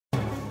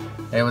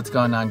Hey, what's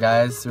going on,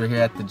 guys? We're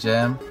here at the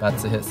gym, about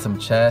to hit some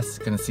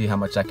chest. Gonna see how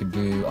much I could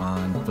do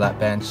on flat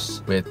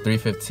bench with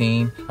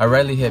 315. I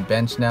rarely hit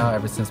bench now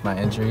ever since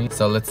my injury,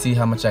 so let's see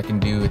how much I can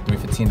do with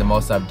 315. The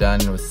most I've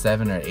done was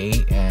 7 or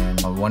 8,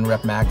 and on 1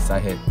 rep max I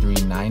hit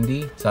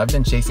 390. So I've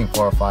been chasing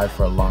 4 or 5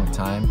 for a long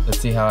time. Let's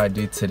see how I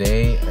do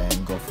today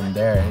and go from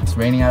there. It's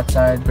raining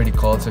outside, pretty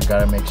cold, so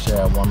gotta make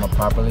sure I warm up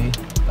properly.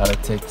 Gotta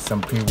take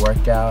some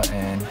pre-workout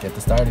and get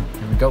this started.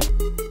 Here we go.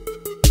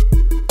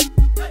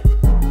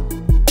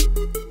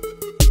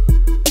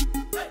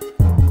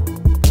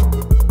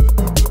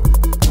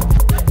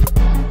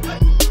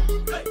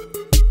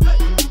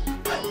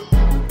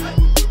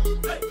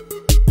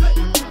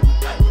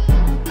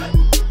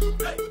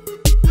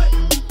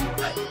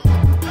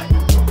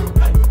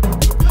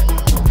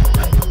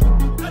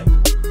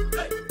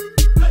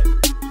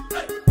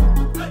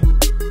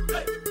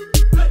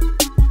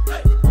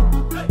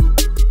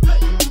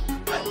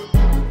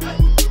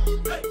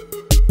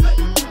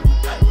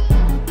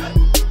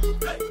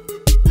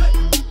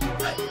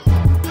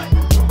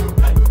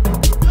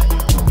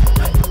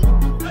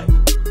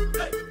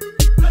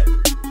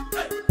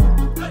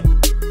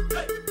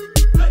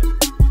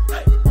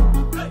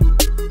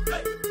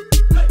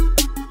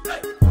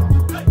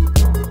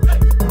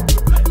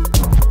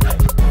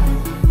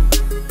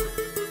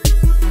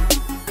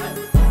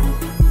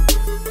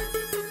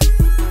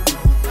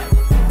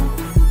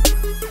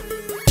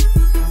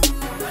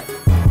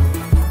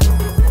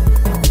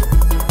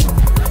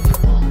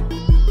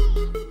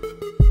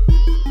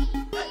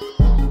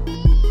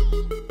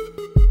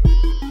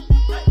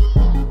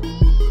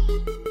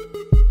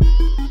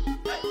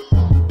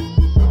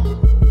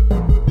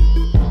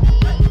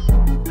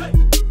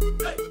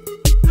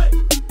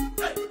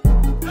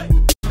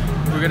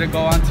 We're gonna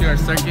go onto our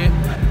circuit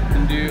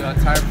and do a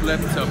tire flip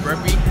to a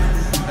burpee.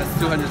 That's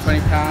 220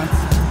 pounds.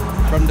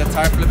 From the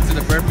tire flip to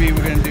the burpee,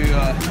 we're gonna do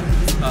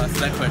a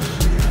sled push.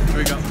 Here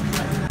we go.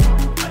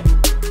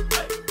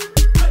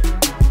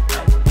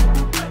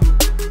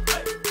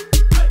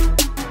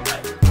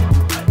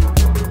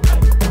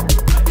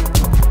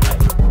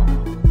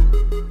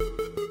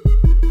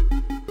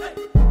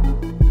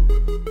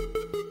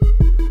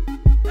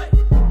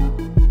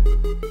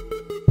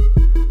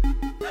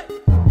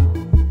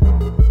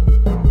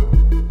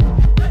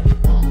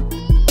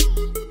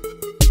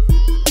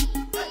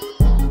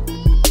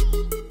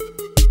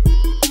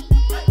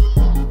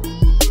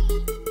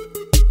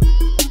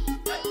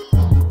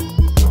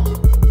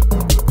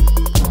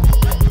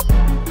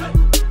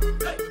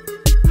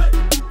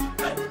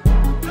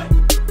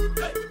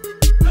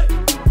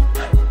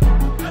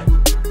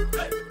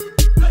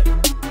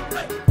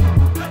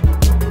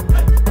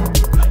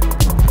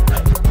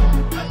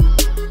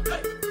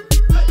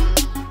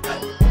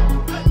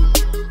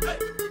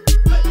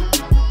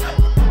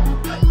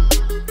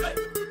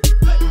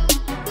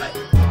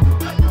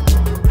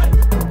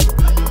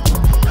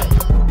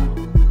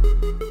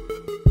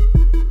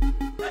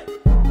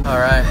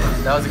 Alright,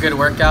 that was a good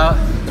workout.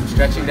 I'm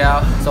stretching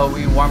now. So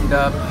we warmed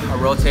up our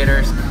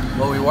rotators.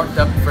 Well,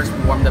 first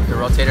we warmed up the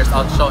rotators.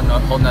 I'll show a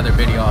whole nother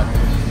video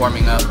on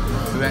warming up.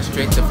 We went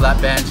straight to flat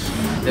bench,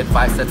 did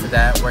 5 sets of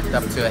that, worked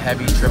up to a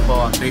heavy triple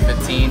on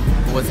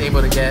 315. Was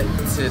able to get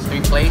to 3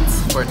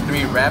 plates for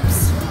 3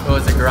 reps. It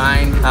was a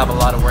grind. I have a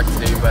lot of work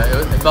to do, but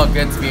it felt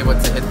good to be able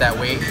to hit that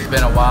weight. It's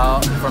been a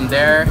while. From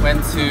there,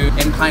 went to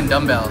incline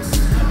dumbbells.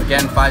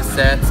 Again, 5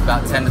 sets,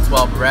 about 10 to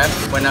 12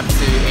 reps. Went up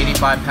to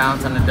 85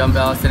 pounds on the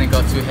dumbbells. Didn't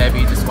go too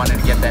heavy, just wanted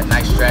to get that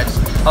nice stretch.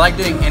 I like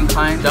doing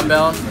incline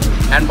dumbbells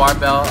and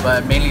barbell,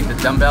 but mainly the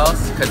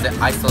dumbbells because it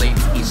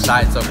isolates each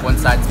side. So if one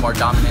side's more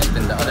dominant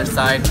than the other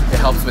side, it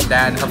helps with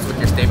that and helps with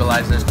your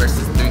stabilizers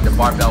versus doing the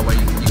barbell where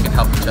you can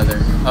help each other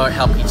or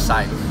help each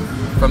side.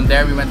 From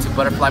there, we went to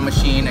butterfly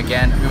machine.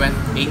 Again, we went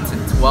 8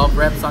 to 12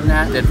 reps on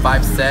that. Did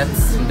 5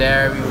 sets. From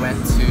there, we went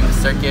to the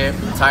circuit,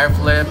 tire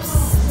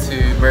flips, to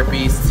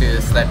burpees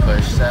to sled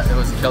push. It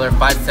was a killer.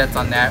 5 sets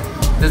on that.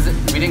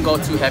 We didn't go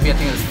too heavy. I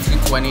think it was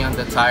 220 on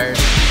the tires,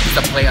 just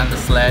a plate on the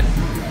sled.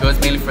 It was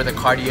mainly for the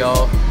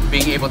cardio,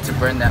 being able to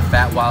burn that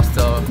fat while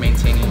still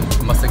maintaining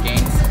muscle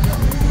gains.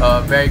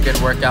 Very good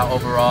workout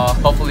overall.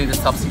 Hopefully this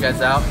helps you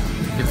guys out.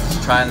 Give this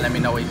a try and let me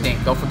know what you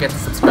think. Don't forget to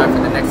subscribe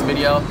for the next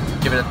video.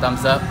 Give it a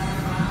thumbs up.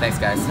 Thanks,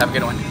 guys. Have a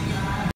good one.